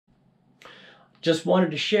just wanted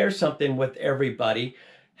to share something with everybody.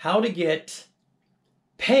 How to get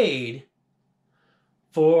paid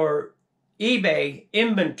for eBay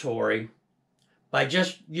inventory by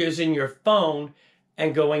just using your phone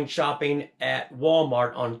and going shopping at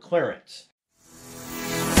Walmart on clearance.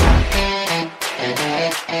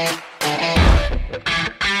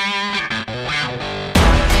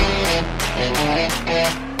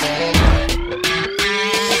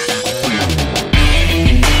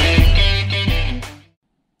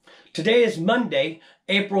 Today is Monday,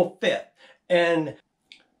 April 5th, and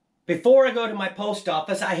before I go to my post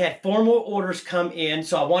office, I had 4 more orders come in,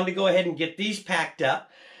 so I wanted to go ahead and get these packed up.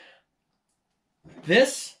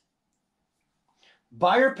 This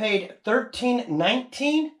buyer paid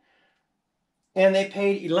 $13.19, and they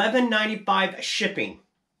paid $11.95 shipping.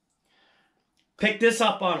 Picked this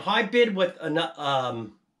up on HiBid with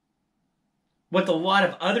a lot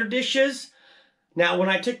of other dishes. Now, when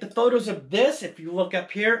I took the photos of this, if you look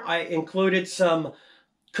up here, I included some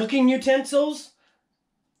cooking utensils.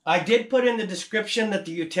 I did put in the description that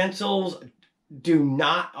the utensils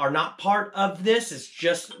are not part of this. It's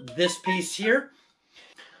just this piece here.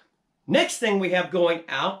 Next thing we have going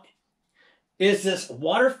out is this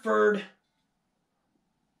Waterford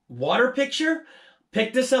water picture.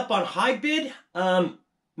 Picked this up on HiBid.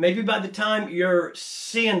 Maybe by the time you're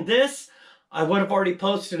seeing this, I would have already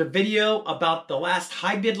posted a video about the last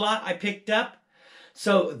HiBid lot I picked up.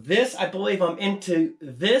 So this, I believe I'm into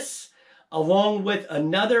this, along with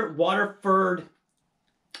another Waterford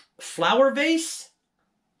flower vase.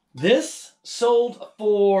 This sold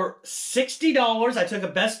for $60. I took a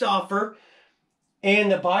best offer,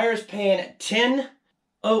 and the buyer's paying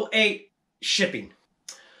 $10.08 shipping.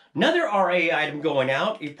 Another RA item going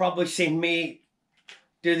out. You've probably seen me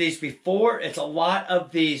do these before. It's a lot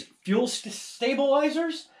of these fuel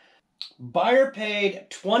stabilizers. Buyer paid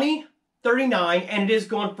 $20.39, and it is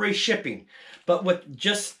going free shipping. But with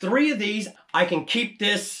just 3 of these, I can keep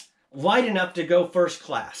this light enough to go first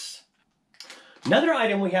class. Another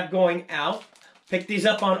item we have going out, picked these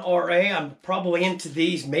up on RA. I'm probably into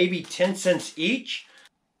these, maybe 10 cents each.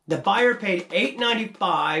 The buyer paid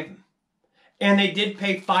 $8.95, and they did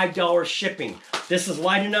pay $5 shipping. This is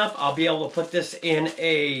light enough. I'll be able to put this in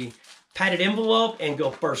a padded envelope and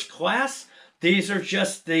go first class. These are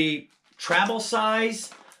just the travel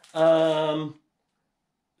size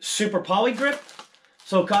super poly grip.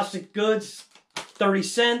 So cost of goods, 30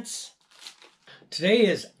 cents. Today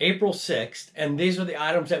is April 6th, and these are the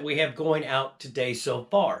items that we have going out today so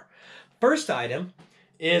far. First item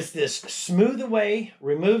is this Smooth Away,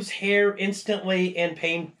 removes hair instantly and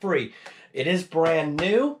pain-free. It is brand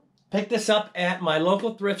new. Picked this up at my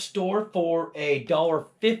local thrift store for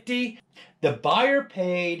 $1.50. The buyer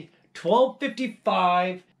paid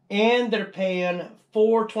 $12.55, and they're paying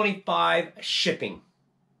 $4.25 shipping.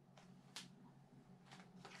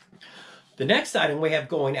 The next item we have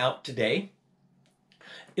going out today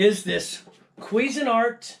is this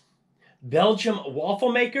Cuisinart Belgium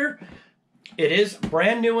waffle maker. It is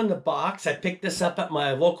brand new in the box. I picked this up at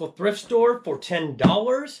my local thrift store for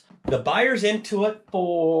 $10. The buyer's into it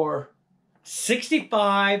for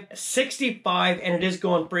 $65, and it is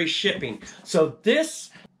going free shipping. So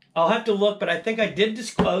this, I'll have to look, but I think I did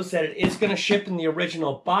disclose that it is going to ship in the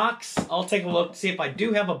original box. I'll take a look, see if I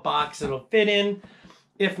do have a box it'll fit in.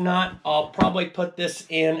 If not, I'll probably put this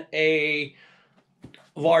in a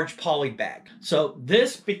large poly bag. So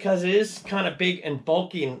this, because it is kind of big and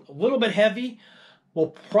bulky and a little bit heavy,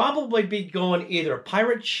 will probably be going either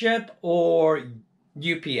pirate ship or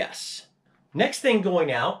UPS. Next thing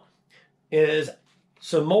going out is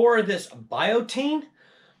some more of this Biotine.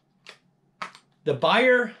 The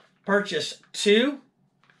buyer purchased 2,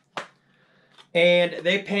 and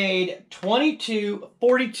they paid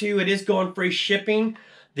 $22.42. It is going free shipping.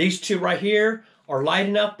 These 2 right here are light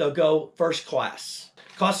enough, they'll go first class.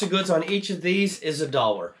 Cost of goods on each of these is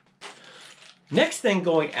 $1. Next thing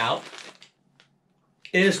going out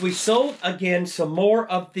is we sold again some more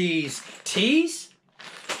of these teas.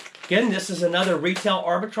 Again, this is another retail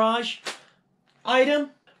arbitrage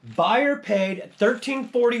item. Buyer paid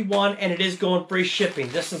 $13.41, and it is going free shipping.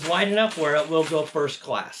 This is light enough where it will go first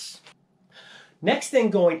class. Next thing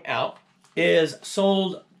going out is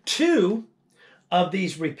sold 2 of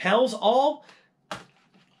these repels all.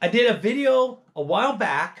 I did a video a while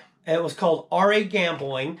back, and it was called RA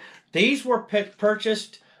Gambling. These were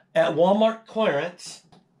purchased at Walmart clearance,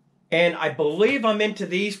 and I believe I'm into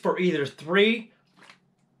these for either $3,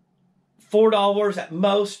 $4 at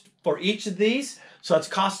most for each of these. So it's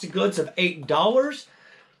cost of goods of $8.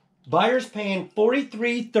 Buyer's paying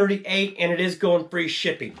 $43.38, and it is going free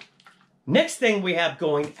shipping. Next thing we have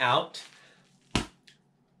going out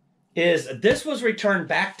is this was returned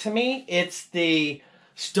back to me. It's the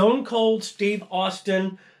Stone Cold Steve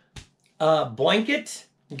Austin blanket.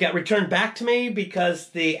 It got returned back to me because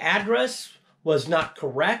the address was not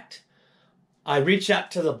correct. I reached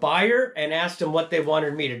out to the buyer and asked them what they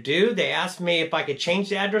wanted me to do. They asked me if I could change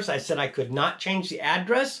the address. I said I could not change the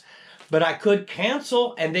address, but I could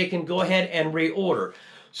cancel and they can go ahead and reorder.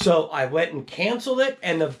 So I went and canceled it,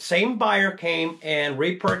 and the same buyer came and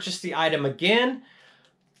repurchased the item again.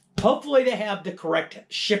 Hopefully they have the correct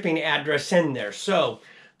shipping address in there. So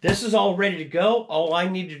this is all ready to go. All I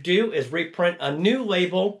need to do is reprint a new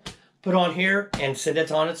label, put on here, and send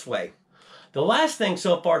it on its way. The last thing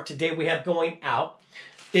so far today we have going out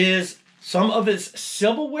is some of his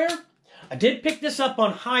silverware. I did pick this up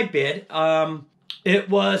on HiBid. It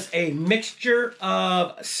was a mixture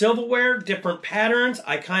of silverware, different patterns.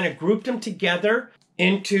 I kind of grouped them together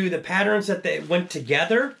into the patterns that they went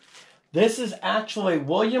together. This is actually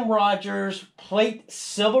William Rogers plate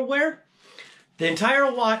silverware. The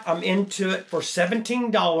entire lot, I'm into it for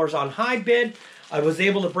 $17 on HiBid. I was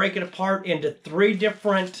able to break it apart into 3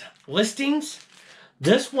 different listings.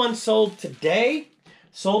 This one sold today,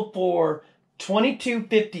 sold for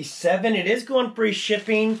 $22.57. It is going free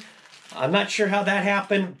shipping. I'm not sure how that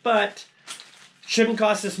happened, but shouldn't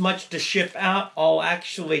cost as much to ship out. I'll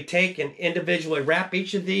actually take and individually wrap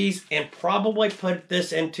each of these and probably put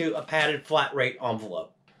this into a padded flat rate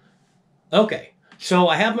envelope. Okay, so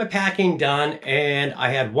I have my packing done and I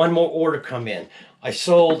had one more order come in. I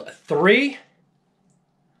sold 3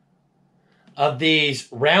 of these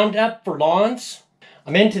Roundup for lawns.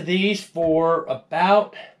 I'm into these for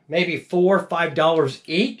about maybe $4 or $5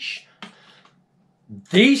 each.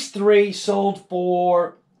 These 3 sold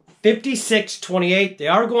for $56.28. They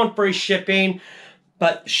are going free shipping,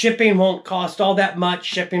 but shipping won't cost all that much.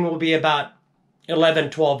 Shipping will be about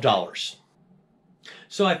 $11, $12.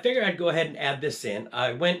 So I figured I'd go ahead and add this in.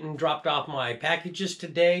 I went and dropped off my packages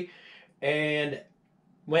today and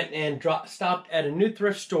went and stopped at a new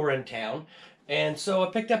thrift store in town. And so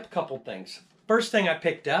I picked up a couple things. First thing I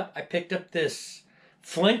picked up this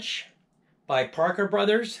Flinch by Parker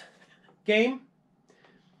Brothers game.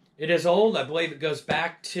 It is old. I believe it goes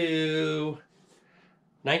back to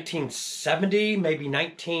 1970, maybe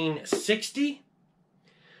 1960.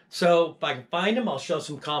 So if I can find them, I'll show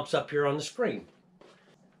some comps up here on the screen.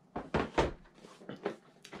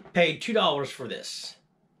 Paid $2 for this.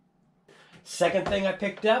 Second thing I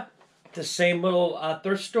picked up, the same little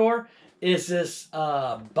thrift store, is this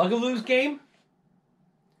Bugaloos game.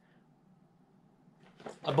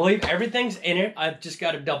 I believe everything's in it. I've just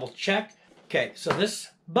got to double check. Okay, so this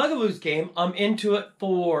Bugaloos game, I'm into it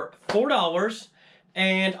for $4,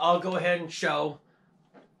 and I'll go ahead and show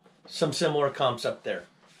some similar comps up there.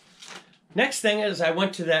 Next thing is I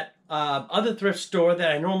went to that other thrift store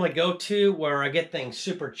that I normally go to where I get things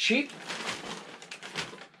super cheap.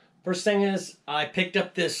 First thing is I picked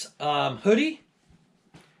up this hoodie.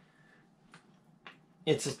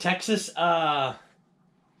 It's a Texas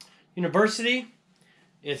University.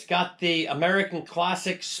 It's got the American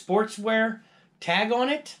Classic Sportswear tag on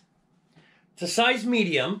it. It's a size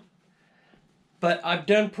medium, but I've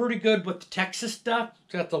done pretty good with the Texas stuff.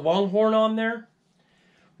 It's got the Longhorn on there.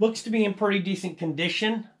 Looks to be in pretty decent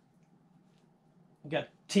condition. Got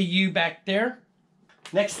TU back there.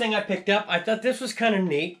 Next thing I picked up, I thought this was kind of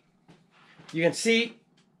neat. You can see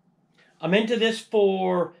I'm into this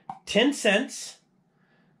for 10 cents.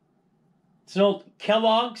 It's an old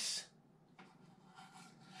Kellogg's.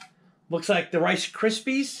 Looks like the Rice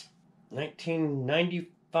Krispies.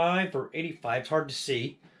 1995 or 85. It's hard to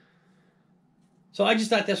see. So I just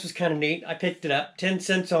thought this was kind of neat. I picked it up. 10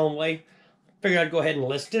 cents only. Figured I'd go ahead and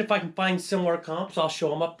list it. If I can find similar comps, I'll show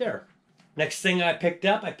them up there. Next thing I picked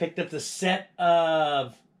up the set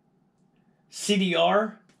of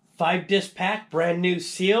CDR 5-disc pack, brand new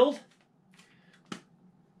sealed.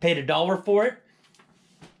 Paid $1 for it.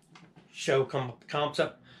 Show comps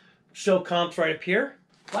up. Show comps right up here.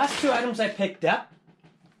 Last 2 items I picked up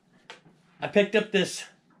this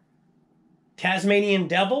Tasmanian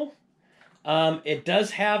Devil. It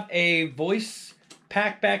does have a voice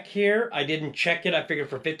pack back here. I didn't check it. I figured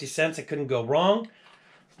for 50 cents it couldn't go wrong.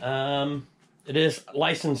 It is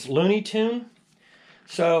licensed Looney Tune.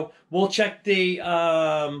 So we'll check the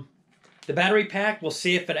battery pack. We'll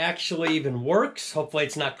see if it actually even works. Hopefully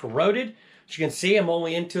it's not corroded. As you can see, I'm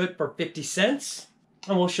only into it for 50 cents.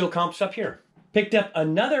 And we'll show comps up here. Picked up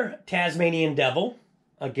another Tasmanian Devil.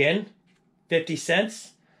 Again, 50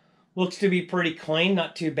 cents. Looks to be pretty clean,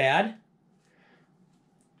 not too bad.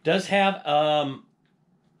 Does have a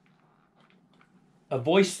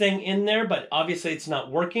voice thing in there, but obviously it's not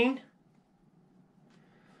working.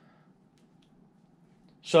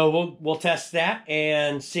 So we'll test that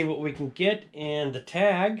and see what we can get. And the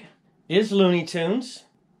tag is Looney Tunes.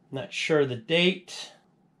 Not sure the date.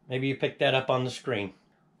 Maybe you picked that up on the screen.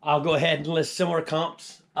 I'll go ahead and list similar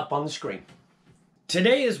comps up on the screen.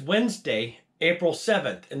 Today is Wednesday, April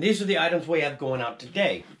 7th, and these are the items we have going out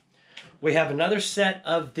today. We have another set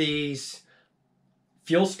of these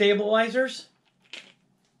fuel stabilizers.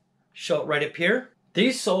 Show it right up here.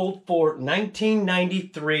 These sold for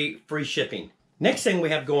 $19.93 free shipping. Next thing we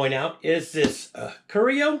have going out is this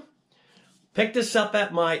Curio. Picked this up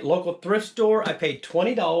at my local thrift store. I paid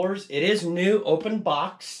 $20. It is new, open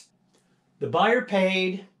box. The buyer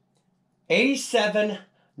paid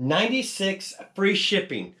 $87.96 free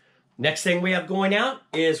shipping. Next thing we have going out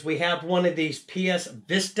is we have one of these PS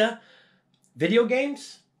Vista video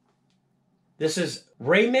games. This is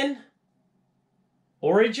Rayman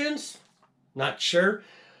Origins. Not sure.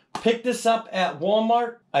 Picked this up at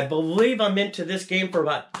Walmart. I believe I'm into this game for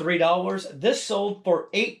about $3. This sold for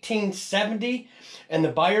 $18.70 and the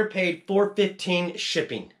buyer paid $4.15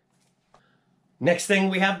 shipping. Next thing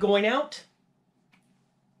we have going out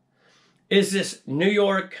is this New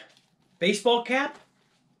York baseball cap.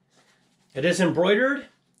 It is embroidered.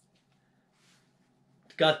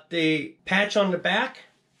 It's got the patch on the back.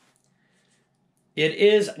 It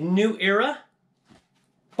is New Era.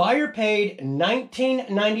 Buyer paid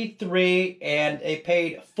 $19.93 and they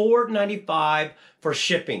paid $4.95 for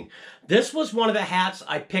shipping. This was one of the hats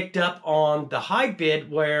I picked up on the HiBid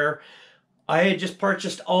where I had just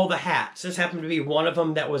purchased all the hats. This happened to be one of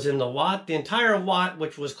them that was in the lot. The entire lot,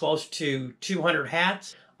 which was close to 200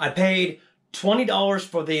 hats, I paid $20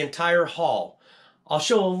 for the entire haul. I'll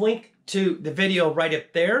show a link to the video right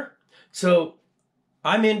up there. So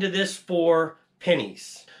I'm into this for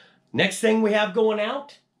pennies. Next thing we have going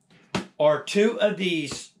out are two of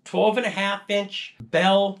these 12.5-inch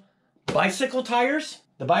Bell bicycle tires.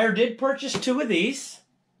 The buyer did purchase two of these.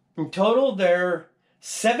 In total, they're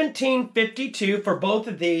 $17.52 for both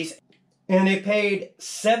of these, and they paid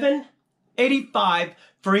 $7.85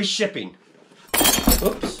 free shipping.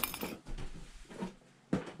 Oops.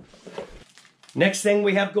 Next thing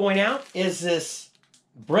we have going out is this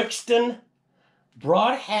Brixton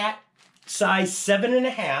broad hat, size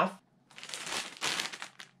 7.5.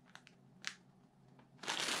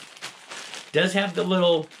 Does have the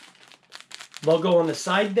little logo on the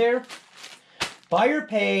side there. Buyer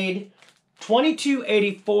paid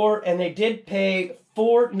 $22.84 and they did pay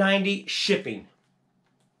 $4.90 shipping.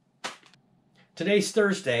 Today's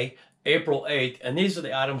Thursday, April 8th, and these are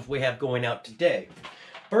the items we have going out today.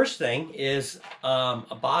 First thing is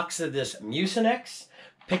a box of this Mucinex.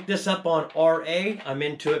 Picked this up on RA. I'm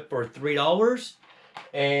into it for $3.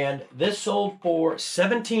 And this sold for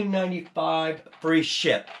 $17.95 free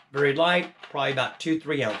ship. Very light, probably about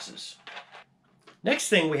 2-3 ounces. Next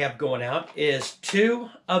thing we have going out is two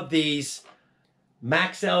of these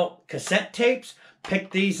Maxell cassette tapes.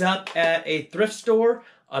 Picked these up at a thrift store.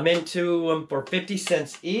 I'm into them for 50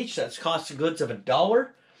 cents each. That's cost of goods of $1.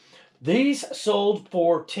 These sold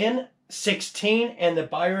for $10.16 and the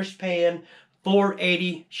buyer's paying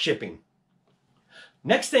 $4.80 shipping.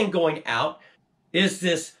 Next thing going out is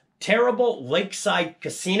this terrible Lakeside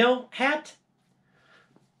Casino hat.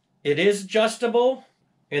 It is adjustable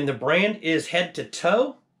and the brand is Head to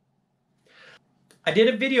Toe. I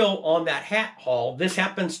did a video on that hat haul. This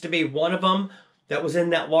happens to be one of them that was in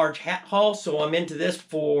that large hat haul, so I'm into this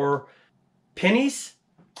for pennies.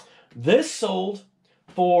 This sold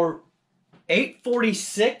for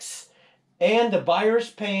 $8.46 and the buyer's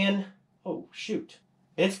paying, oh shoot,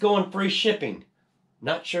 it's going free shipping.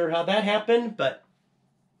 Not sure how that happened, but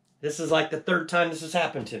this is like the third time this has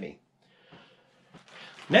happened to me.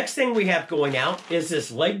 Next thing we have going out is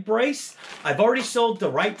this leg brace. I've already sold the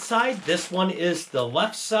right side. This one is the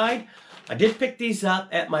left side. I did pick these up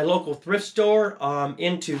at my local thrift store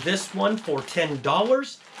into this one for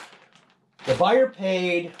 $10. The buyer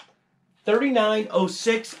paid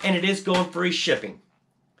 $39.06 and it is going free shipping.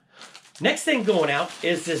 Next thing going out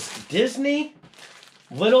is this Disney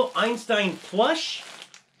Little Einstein plush.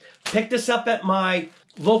 Picked this up at my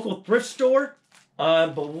local thrift store. I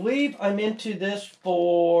believe I'm into this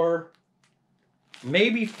for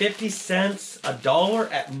maybe 50 cents,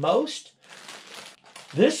 $1 at most.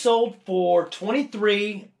 This sold for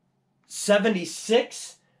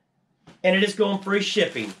 $23.76 and it is going free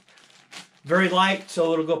shipping. Very light,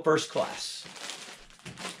 so it'll go first class.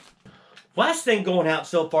 Last thing going out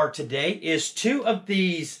so far today is two of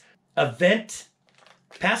these event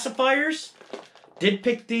pacifiers. Did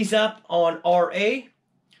pick these up on RA.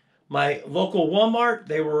 My local Walmart,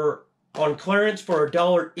 they were on clearance for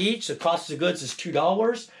 $1 each. The cost of goods is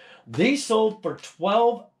 $2. These sold for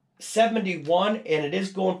 $12.71, and it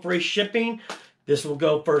is going free shipping. This will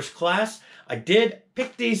go first class. I did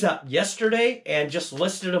pick these up yesterday and just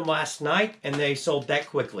listed them last night, and they sold that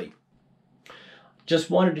quickly. Just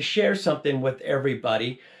wanted to share something with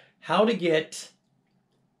everybody. How to get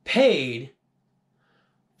paid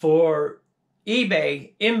for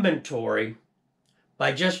eBay inventory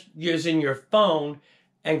by just using your phone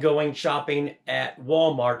and going shopping at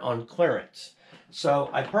Walmart on clearance. So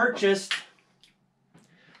I purchased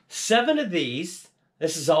 7 of these.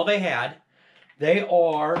 This is all they had. They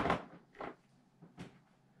are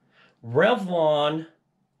Revlon,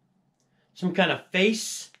 some kind of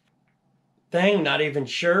face thing, not even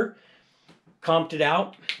sure. Comped it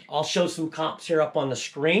out. I'll show some comps here up on the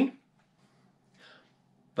screen.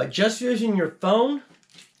 But just using your phone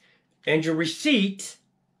and your receipt,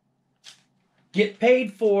 get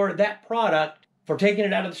paid for that product, for taking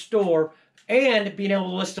it out of the store, and being able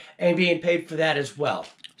to list it and being paid for that as well.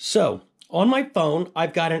 So, on my phone,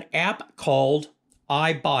 I've got an app called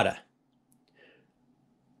Ibotta.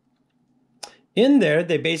 In there,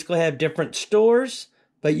 they basically have different stores,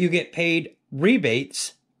 but you get paid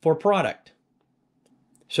rebates for product.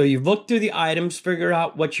 So you look through the items, figure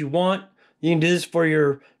out what you want. You can do this for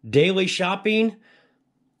your daily shopping.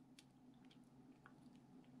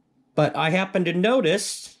 But I happened to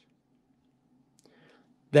notice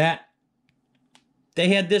that they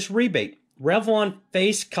had this rebate. Revlon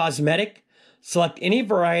Face Cosmetic. Select any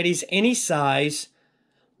varieties, any size.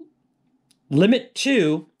 Limit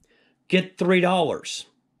 2. Get $3.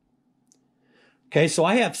 Okay, so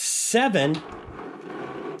I have 7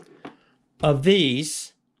 of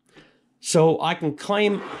these. So I can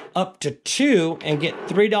claim up to 2 and get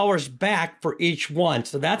 $3 back for each one.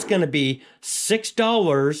 So that's going to be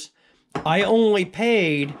 $6. I only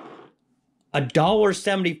paid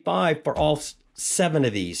 $1.75 for all 7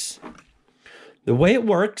 of these. The way it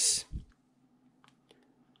works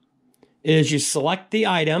is you select the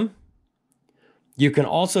item. You can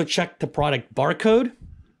also check the product barcode.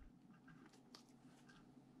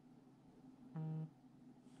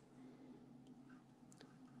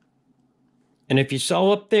 And if you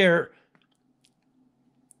saw up there,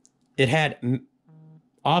 it had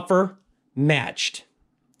offer matched.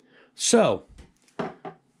 So,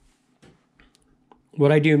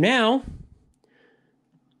 what I do now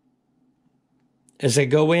is I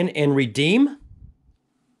go in and redeem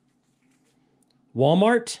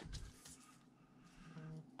Walmart.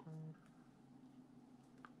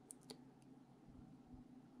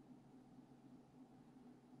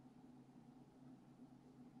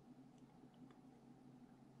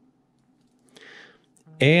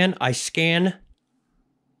 And I scan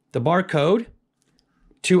the barcode.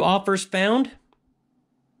 2 offers found.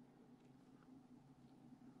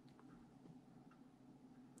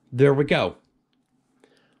 There we go.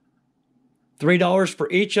 $3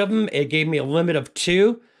 for each of them. It gave me a limit of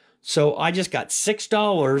 2. So I just got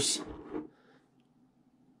 $6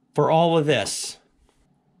 for all of this.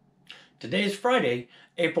 Today is Friday,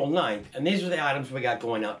 April 9th, and these are the items we got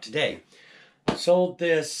going out today. Sold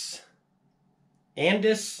this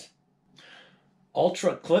Andis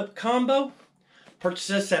Ultra Clip Combo. Purchased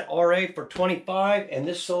this at RA for $25, and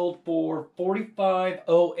this sold for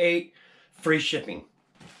 $45.08 free shipping.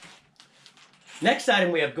 Next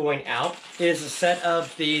item we have going out is a set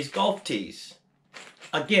of these golf tees.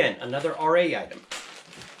 Again, another RA item.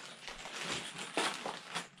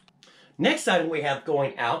 Next item we have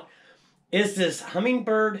going out is this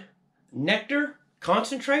Hummingbird Nectar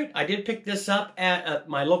Concentrate. I did pick this up at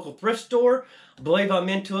my local thrift store. I believe I'm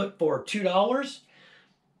into it for $2.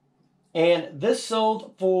 And this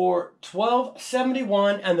sold for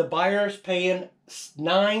 $12.71, and the buyer's paying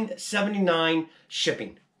 $9.79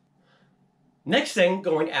 shipping. Next thing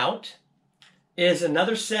going out is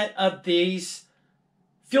another set of these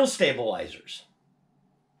fuel stabilizers.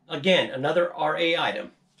 Again, another RA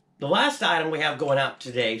item. The last item we have going out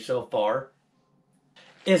today so far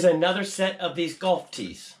is another set of these golf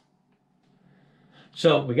tees.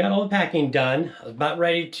 So we got all the packing done. I was about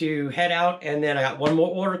ready to head out, and then I got one more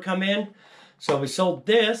order come in. So we sold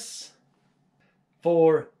this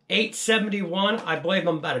for $8.71. I believe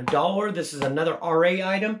I'm about $1. This is another RA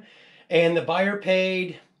item. And the buyer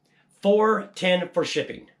paid $4.10 for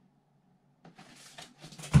shipping.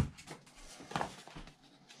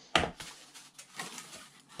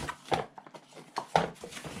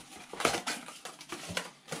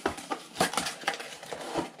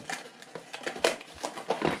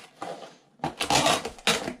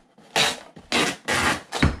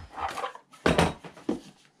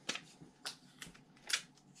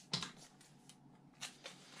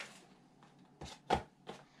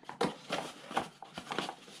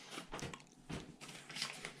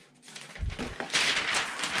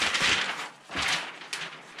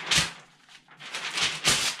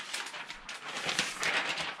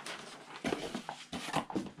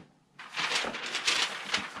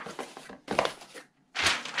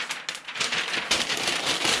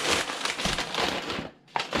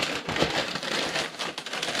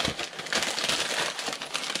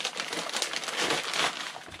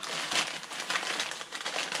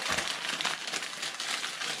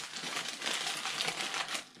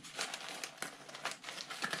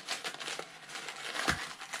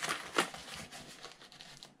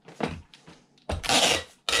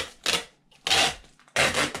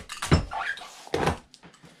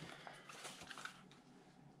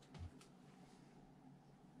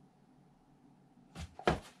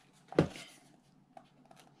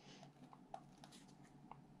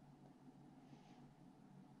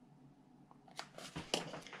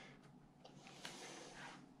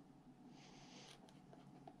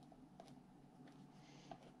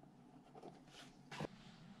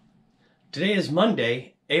 Today is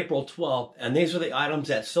Monday, April 12th, and these are the items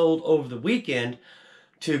that sold over the weekend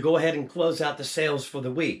to go ahead and close out the sales for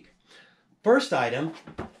the week. First item,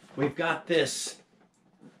 we've got this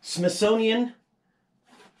Smithsonian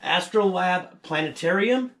Astrolab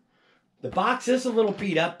Planetarium. The box is a little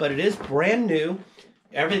beat up, but it is brand new.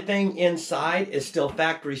 Everything inside is still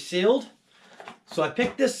factory sealed. So I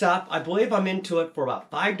picked this up. I believe I'm into it for about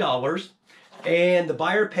 $5, and the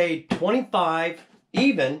buyer paid $25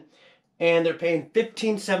 even, and they're paying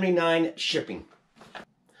 $15.79 shipping.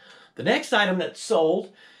 The next item that's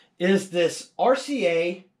sold is this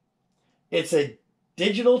RCA. It's a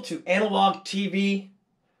digital to analog TV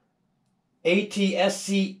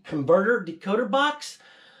ATSC converter decoder box.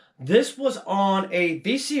 This was on a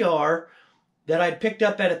VCR that I picked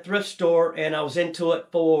up at a thrift store, and I was into it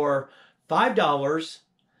for $5.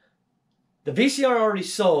 The VCR already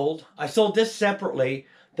sold. I sold this separately.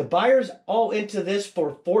 The buyer's all into this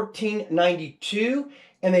for $14.92,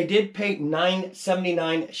 and they did pay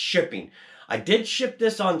 $9.79 shipping. I did ship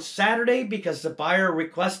this on Saturday because the buyer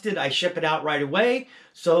requested I ship it out right away,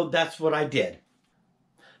 so that's what I did.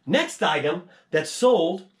 Next item that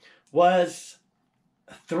sold was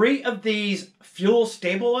 3 of these fuel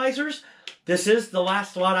stabilizers. This is the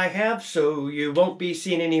last lot I have, so you won't be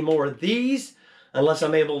seeing any more of these unless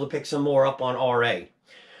I'm able to pick some more up on RA.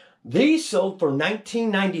 These sold for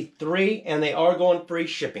 $19.93, and they are going free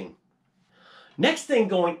shipping. Next thing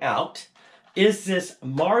going out is this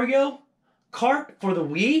Mario Kart for the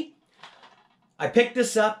Wii. I picked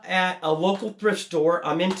this up at a local thrift store.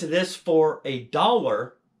 I'm into this for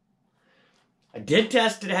 $1. I did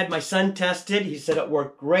test it. I had my son test it. He said it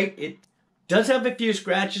worked great. It does have a few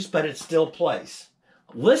scratches, but it still plays.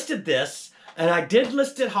 I listed this, and I did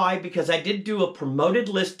list it high because I did do a promoted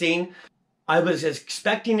listing. I was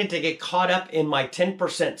expecting it to get caught up in my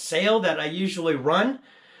 10% sale that I usually run.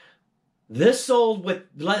 This sold with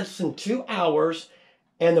less than 2 hours,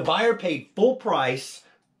 and the buyer paid full price,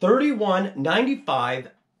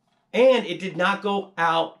 $31.95, and it did not go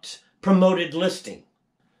out promoted listing.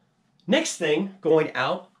 Next thing going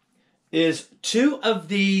out is 2 of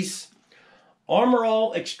these Armor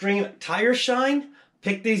All Extreme Tire Shine.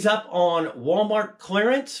 Picked these up on Walmart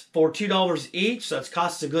clearance for $2 each, so it's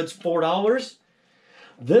cost of goods $4.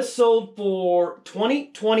 This sold for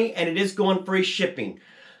 $20.20, and it is going free shipping.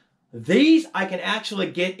 These I can actually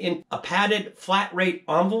get in a padded flat rate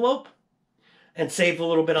envelope and save a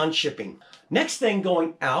little bit on shipping. Next thing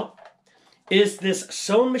going out is this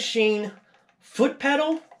sewing machine foot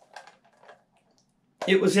pedal.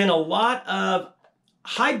 It was in a lot of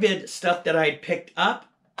HiBid stuff that I had picked up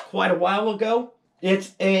quite a while ago.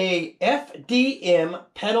 It's a FDM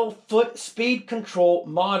pedal foot speed control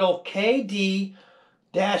model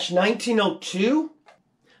KD-1902.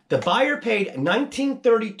 The buyer paid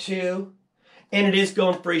 $19.32, and it is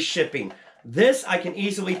going free shipping. This I can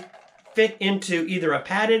easily fit into either a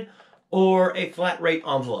padded or a flat rate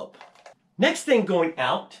envelope. Next thing going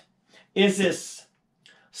out is this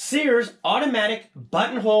Sears automatic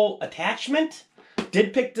buttonhole attachment.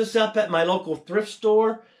 Did pick this up at my local thrift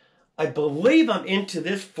store. I believe I'm into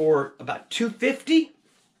this for about $2.50.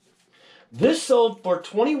 This sold for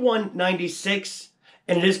 $21.96,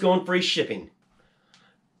 and it is going free shipping.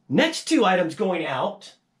 Next 2 items going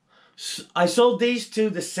out. I sold these to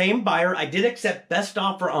the same buyer. I did accept best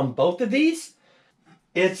offer on both of these.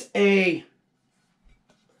 It's the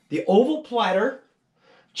oval platter,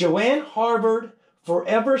 Joanne Harvard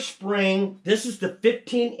Forever Spring. This is the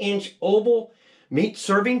 15-inch oval meat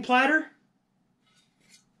serving platter.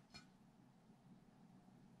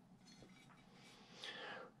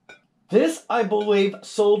 This, I believe,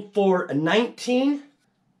 sold for $19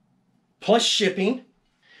 plus shipping.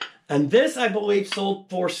 And this, I believe, sold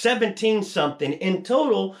for $17 something. In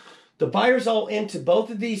total, the buyer's all into both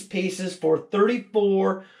of these pieces for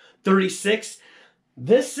 $34.36.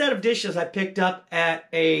 This set of dishes I picked up at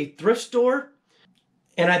a thrift store.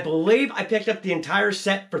 And I believe I picked up the entire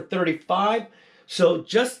set for $35. So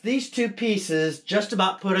just these 2 pieces just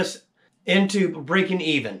about put us into breaking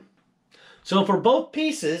even. So for both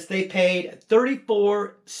pieces, they paid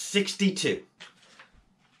 $34.62.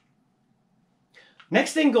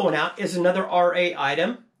 Next thing going out is another RA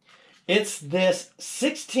item. It's this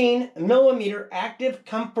 16mm active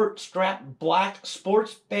comfort strap black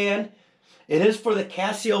sports band. It is for the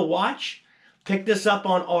Casio watch. Picked this up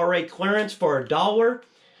on RA clearance for $1.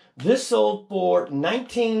 This sold for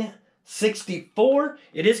 $19.64.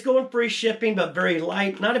 It is going free shipping, but very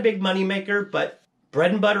light. Not a big money maker, but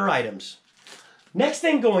bread and butter items. Next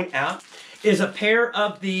thing going out is a pair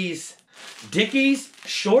of these Dickies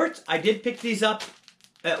shorts. I did pick these up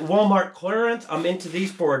at Walmart clearance. I'm into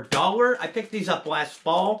these for $1. I picked these up last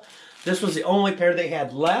fall. This was the only pair they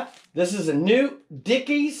had left. This is a new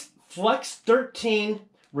Dickies Flex 13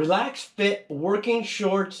 Relaxed Fit working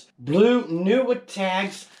shorts. Blue, new with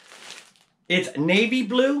tags. It's navy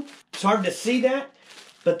blue. It's hard to see that.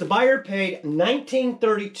 But the buyer paid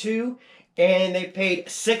 $19.32 and they paid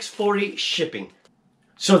 $6.40 shipping.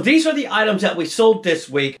 So these are the items that we sold this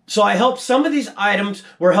week. So I hope some of these items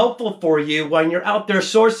were helpful for you when you're out there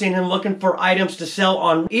sourcing and looking for items to sell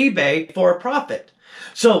on eBay for a profit.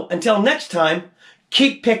 So until next time,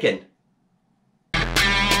 keep picking.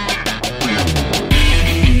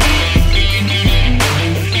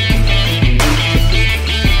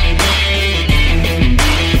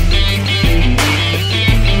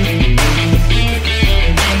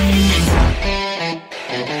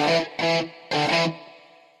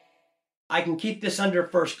 I can keep this under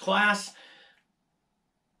first class.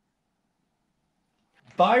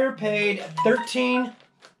 Buyer paid $13.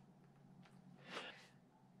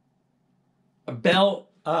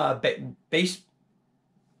 Base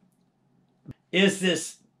is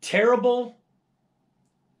this terrible.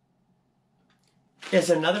 Is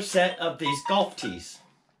another set of these golf tees.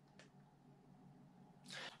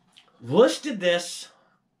 Listed this.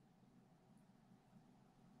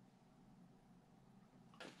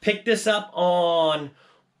 Pick this up on,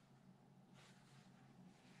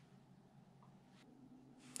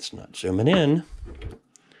 it's not zooming in.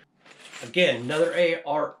 Again, another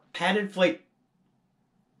AR padded flake